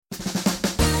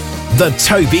The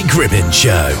Toby Gribbin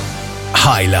Show.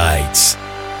 Highlights.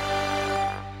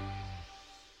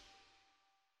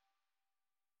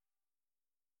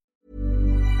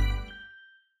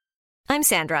 I'm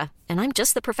Sandra, and I'm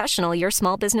just the professional your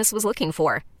small business was looking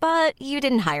for. But you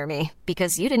didn't hire me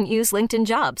because you didn't use LinkedIn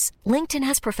Jobs. LinkedIn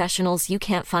has professionals you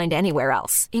can't find anywhere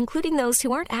else, including those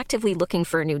who aren't actively looking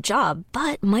for a new job,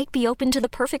 but might be open to the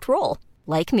perfect role,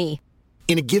 like me.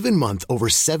 In a given month, over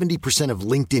 70% of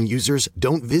LinkedIn users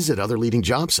don't visit other leading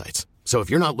job sites. So if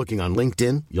you're not looking on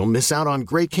LinkedIn, you'll miss out on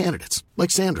great candidates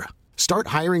like Sandra. Start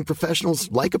hiring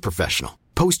professionals like a professional.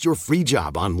 Post your free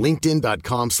job on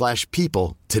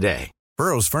linkedin.com/people today.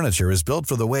 Burrow's furniture is built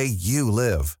for the way you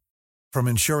live. From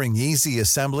ensuring easy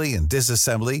assembly and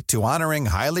disassembly to honoring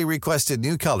highly requested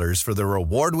new colors for their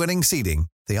award-winning seating,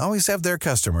 they always have their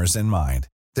customers in mind.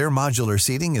 Their modular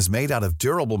seating is made out of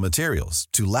durable materials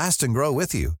to last and grow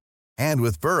with you. And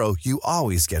with Burrow, you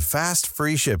always get fast,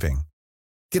 free shipping.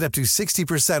 Get up to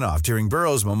 60% off during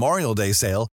Burrow's Memorial Day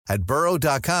sale at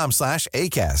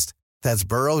burrow.com/ACAST. That's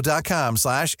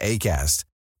burrow.com/ACAST.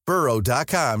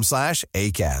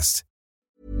 burrow.com/ACAST.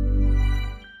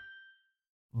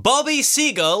 Bobby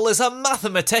Seagull is a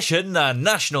mathematician and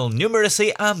national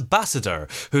numeracy ambassador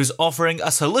who's offering a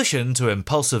solution to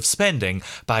impulsive spending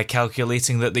by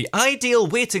calculating that the ideal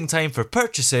waiting time for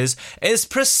purchases is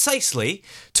precisely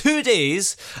 2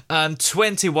 days and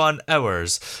 21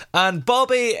 hours. And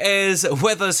Bobby is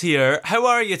with us here. How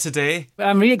are you today?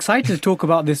 I'm really excited to talk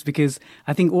about this because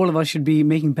I think all of us should be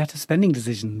making better spending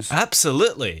decisions.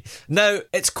 Absolutely. Now,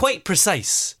 it's quite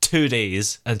precise, 2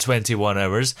 days and 21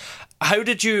 hours. How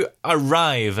did you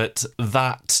arrive at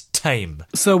that time?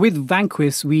 So with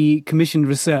Vanquis, we commissioned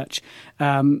research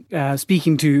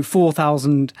speaking to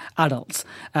 4,000 adults.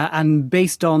 And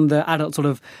based on the adult sort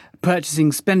of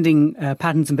purchasing, spending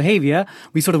patterns and behaviour,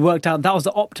 we sort of worked out that was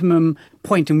the optimum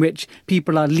point in which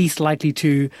people are least likely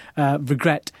to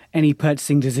regret any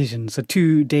purchasing decisions. So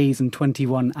 2 days and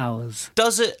 21 hours.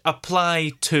 Does it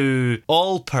apply to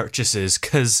all purchases?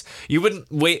 Because you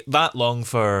wouldn't wait that long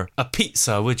for a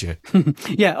pizza, would you?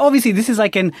 Yeah, obviously this is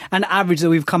like an average that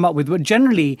we've come up with. But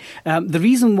generally, the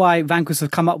reason why Vanquis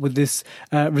have come up with this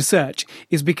research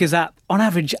is because on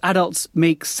average, adults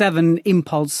make 7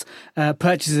 impulse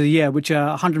purchases a year, which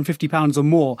are £150 or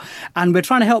more. And we're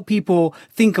trying to help people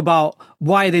think about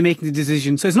why they're making the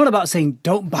decision. So it's not about saying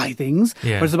don't buy things,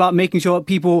 but it's about making sure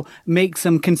people make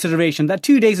some consideration. That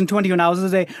 2 days and 21 hours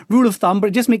is a rule of thumb, but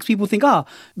it just makes people think, can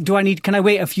I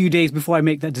wait a few days before I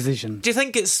make that decision? Do you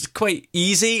think it's quite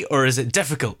easy or is it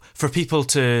difficult for people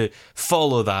to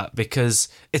follow that? Because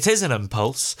it is an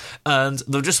impulse and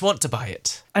they'll just want to buy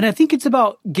it. And I think it's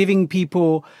about giving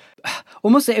people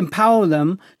almost to empower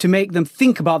them to make them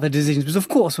think about their decisions. Because of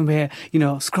course, when we're,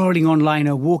 scrolling online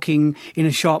or walking in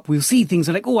a shop, we'll see things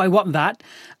like, I want that.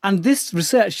 And this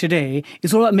research today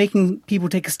is all about making people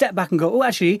take a step back and go,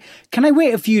 actually, can I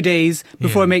wait a few days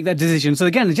before I make that decision? So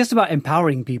again, it's just about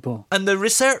empowering people. And the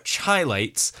research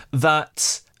highlights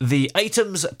that the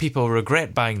items people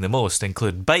regret buying the most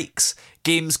include bikes,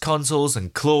 games, consoles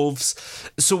and clothes.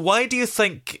 So why do you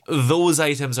think those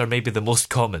items are maybe the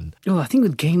most common? I think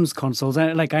with games consoles,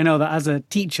 I know that as a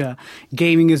teacher,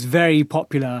 gaming is very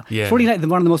popular. Yeah. It's probably like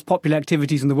one of the most popular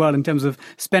activities in the world in terms of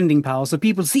spending power. So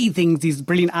people see things, these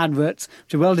brilliant adverts,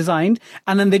 which are well designed,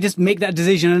 and then they just make that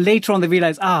decision. And later on they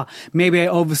realize, maybe I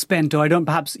overspent or I don't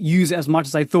perhaps use it as much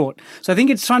as I thought. So I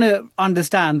think it's trying to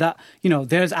understand that,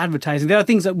 there's advertising. There are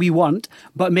things that we want,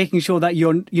 but making sure that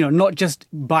you're, not just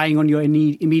buying on your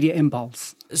immediate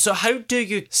impulse. So how do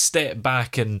you step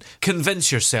back and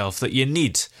convince yourself that you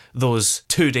need those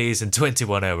 2 days and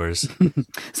 21 hours?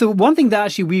 So one thing that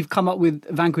actually we've come up with,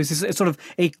 Vanquis, is sort of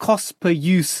a cost per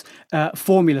use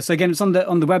formula. So again, it's on the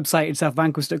website itself,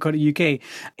 vanquis.co.uk.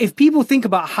 If people think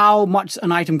about how much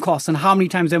an item costs and how many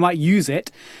times they might use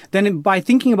it, then by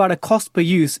thinking about a cost per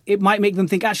use, it might make them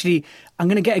think, actually, I'm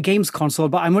going to get a games console,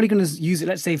 but I'm only going to use it,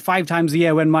 let's say, 5 times a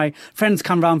year when my friends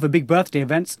come around for big birthday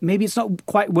events. Maybe it's not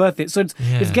quite worth it. So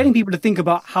it's getting people to think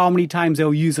about how many times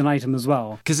they'll use an item as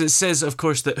well. Because it says, of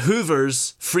course, that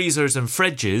Hoovers, freezers and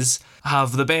fridges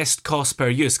have the best cost per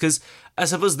use. Because I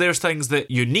suppose there's things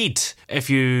that you need. If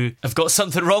you have got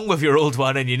something wrong with your old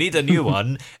one and you need a new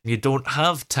one, you don't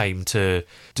have time to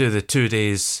do the 2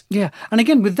 days. Yeah. And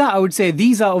again, with that, I would say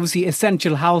these are obviously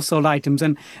essential household items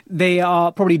and they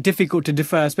are probably difficult to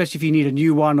defer, especially if you need a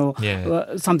new one or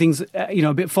something's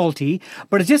a bit faulty.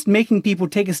 But it's just making people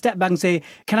take a step back and say,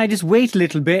 can I just wait a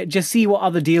little bit, just see what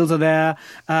other deals are there?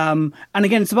 And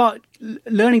again, it's about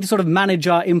learning to sort of manage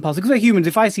our impulse. Because we're humans,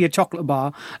 if I see a chocolate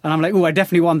bar and I'm like, oh, I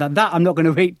definitely want that I'm not going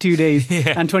to wait 2 days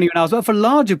and 21 hours. But for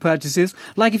larger purchases,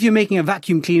 like if you're making a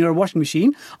vacuum cleaner or a washing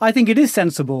machine, I think it is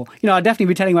sensible. I'd definitely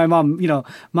be telling my mum,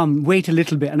 mum, wait a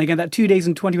little bit. And again, that 2 days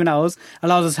and 21 hours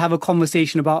allows us to have a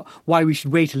conversation about why we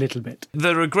should wait a little bit.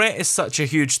 The regret is such a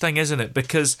huge thing, isn't it?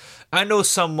 Because I know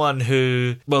someone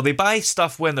who, well, they buy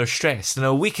stuff when they're stressed. And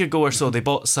a week ago or so, they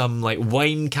bought some like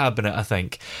wine cabinet, I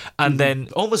think. And then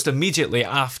almost immediately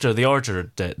after they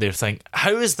ordered it, they think,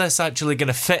 how is this actually going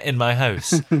to fit in my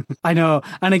house? I know.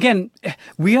 And again,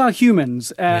 we are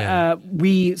humans.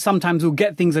 We sometimes will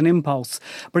get things on impulse.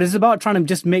 But it's about trying to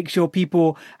just make sure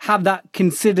people have that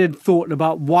considered thought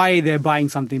about why they're buying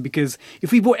something. Because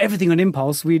if we bought everything on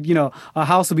impulse, our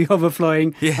house would be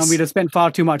overflowing and we'd have spent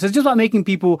far too much. It's just about making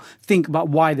people think about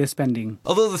why they're spending.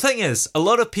 Although the thing is, a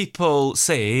lot of people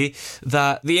say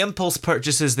that the impulse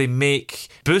purchases they make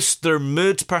boost their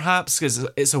mood, perhaps, because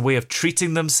it's a way of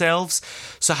treating themselves.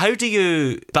 So how do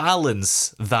you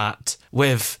balance that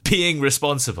with being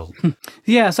responsible?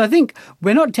 So I think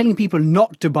we're not telling people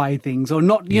not to buy things or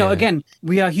not, again,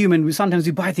 we are human. Sometimes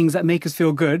we buy things that make us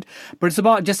feel good, but it's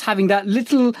about just having that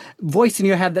little voice in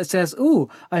your head that says, oh,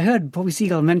 I heard Bobby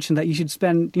Seagull mention that you should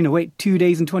spend, wait 2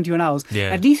 days and 21 hours.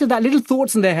 At least with that little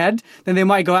thoughts in their head, then they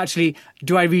might go, actually,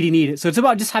 do I really need it? So it's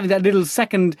about just having that little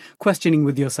second questioning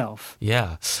with yourself.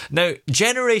 Yeah. Now,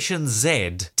 Generation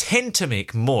Z tend to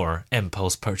make more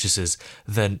impulse purchases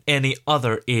than any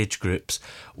other age groups.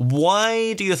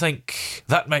 Why do you think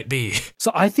that might be?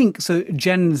 So I think,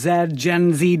 Gen Z,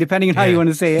 Gen Z, depending on how you want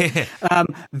to say it,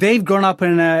 they've grown up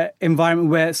in an environment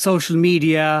where social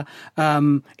media,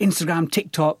 Instagram,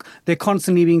 TikTok, they're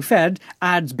constantly being fed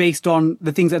ads based on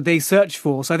the things that they search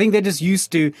for. So I think they're just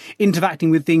used to interacting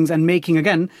with things and making,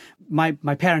 again, my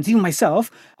parents, even myself,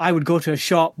 I would go to a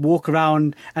shop, walk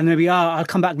around, and maybe, I'll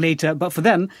come back later. But for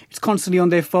them, it's constantly on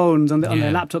their phones, on their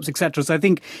laptops, etc. So I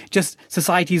think just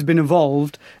society's been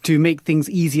evolved to make things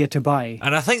easier to buy.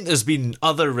 And I think there's been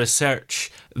other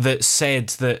research that said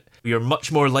that you're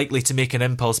much more likely to make an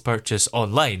impulse purchase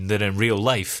online than in real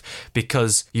life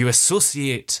because you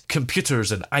associate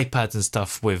computers and iPads and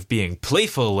stuff with being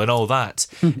playful and all that.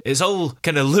 It's all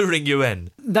kind of luring you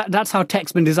in. That's how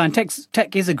tech's been designed.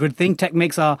 Tech is a good thing. Tech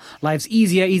makes our lives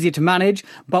easier to manage,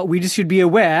 but we just should be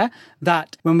aware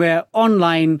that when we're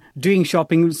online doing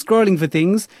shopping, scrolling for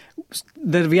things,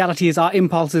 the reality is our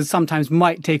impulses sometimes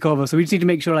might take over. So we just need to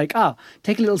make sure,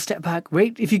 take a little step back,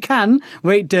 wait, if you can,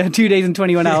 wait 2 days and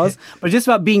 21 hours, but just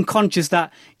about being conscious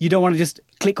that you don't want to just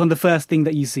click on the first thing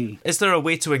that you see. Is there a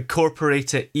way to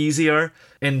incorporate it easier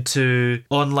into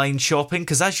online shopping?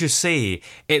 Because as you say,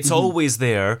 it's always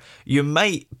there. You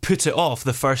might put it off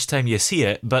the first time you see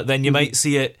it, but then you might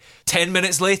see it 10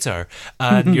 minutes later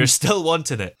and you're still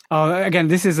wanting it. Oh, again,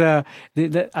 this is I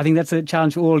think that's a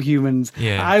challenge for all humans.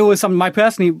 Yeah.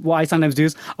 What I sometimes do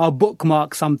is I'll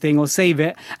bookmark something or save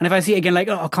it. And if I see it again,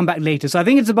 I'll come back later. So I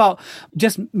think it's about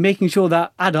just making sure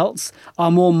that adults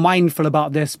are more mindful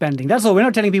about their spending. That's all. We're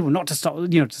not telling people not to stop,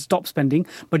 to stop spending,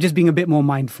 but just being a bit more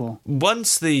mindful.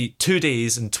 Once the 2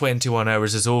 days and 21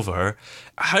 hours is over,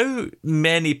 how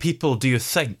many people do you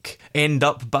think end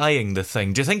up buying the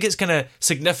thing? Do you think it's kind of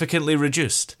significantly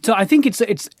reduced? So I think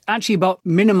it's actually about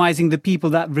minimizing the people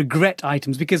that regret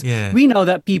items, because we know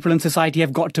that people in society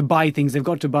have got to buy things. They've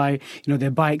got to buy, their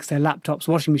bikes, their laptops,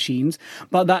 washing machines.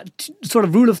 But that sort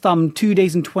of rule of thumb, 2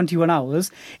 days and 21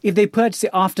 hours, if they purchase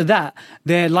it after that,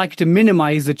 they're likely to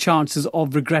minimize the chances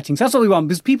of regretting. So that's what we want,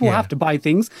 because people have to buy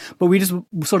things, but we just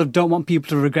sort of don't want people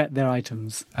to regret their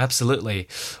items. Absolutely.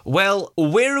 Well,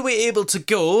 where are we able to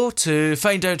go to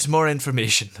find out more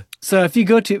information? So if you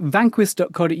go to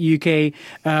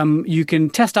vanquist.co.uk, you can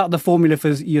test out the formula for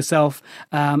yourself,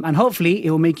 and hopefully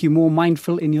it will make you more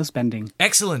mindful in your spending.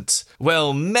 Excellent.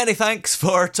 Well, many thanks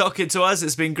for talking to us.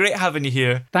 It's been great having you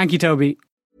here. Thank you, Toby.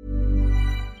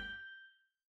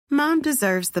 Mom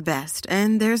deserves the best,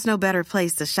 and there's no better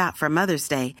place to shop for Mother's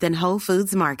Day than Whole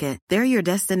Foods Market. They're your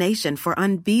destination for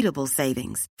unbeatable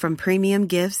savings, from premium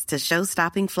gifts to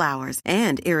show-stopping flowers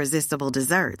and irresistible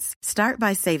desserts. Start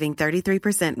by saving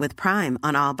 33% with Prime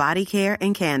on all body care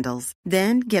and candles.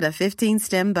 Then get a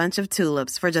 15-stem bunch of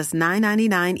tulips for just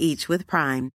 $9.99 each with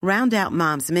Prime. Round out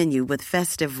Mom's menu with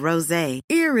festive rosé,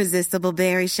 irresistible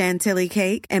berry chantilly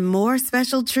cake, and more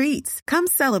special treats. Come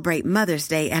celebrate Mother's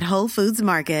Day at Whole Foods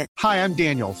Market. Hi, I'm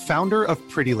Daniel, founder of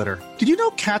Pretty Litter. Did you know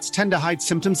cats tend to hide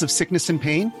symptoms of sickness and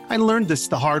pain? I learned this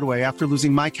the hard way after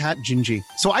losing my cat, Gingy.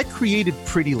 So I created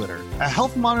Pretty Litter, a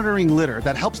health monitoring litter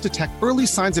that helps detect early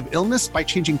signs of illness by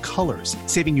changing colors,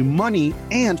 saving you money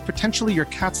and potentially your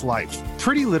cat's life.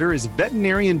 Pretty Litter is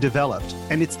veterinarian developed,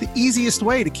 and it's the easiest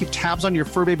way to keep tabs on your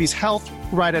fur baby's health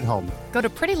right at home. Go to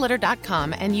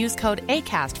prettylitter.com and use code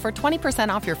ACAST for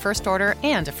 20% off your first order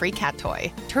and a free cat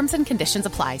toy. Terms and conditions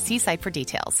apply. See site for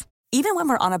details. Even when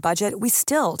we're on a budget, we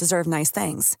still deserve nice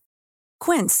things.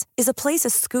 Quince is a place to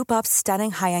scoop up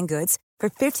stunning high-end goods for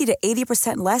 50 to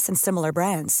 80% less than similar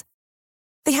brands.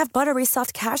 They have buttery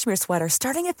soft cashmere sweaters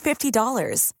starting at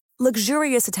 $50,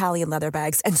 luxurious Italian leather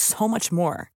bags, and so much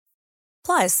more.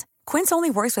 Plus, Quince only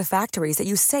works with factories that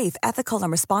use safe, ethical,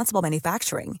 and responsible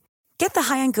manufacturing. Get the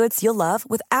high-end goods you'll love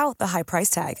without the high price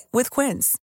tag with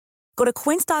Quince. Go to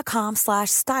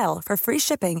quince.com/style for free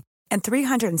shipping and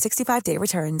 365-day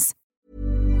returns.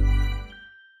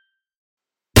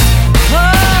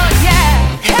 Oh,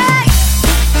 yeah. Hey!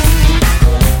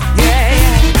 Yeah,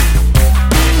 yeah.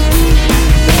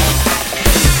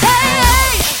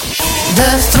 Hey! The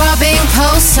throbbing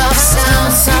pulse of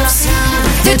sound.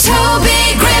 The Toby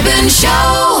Gribbon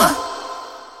Show.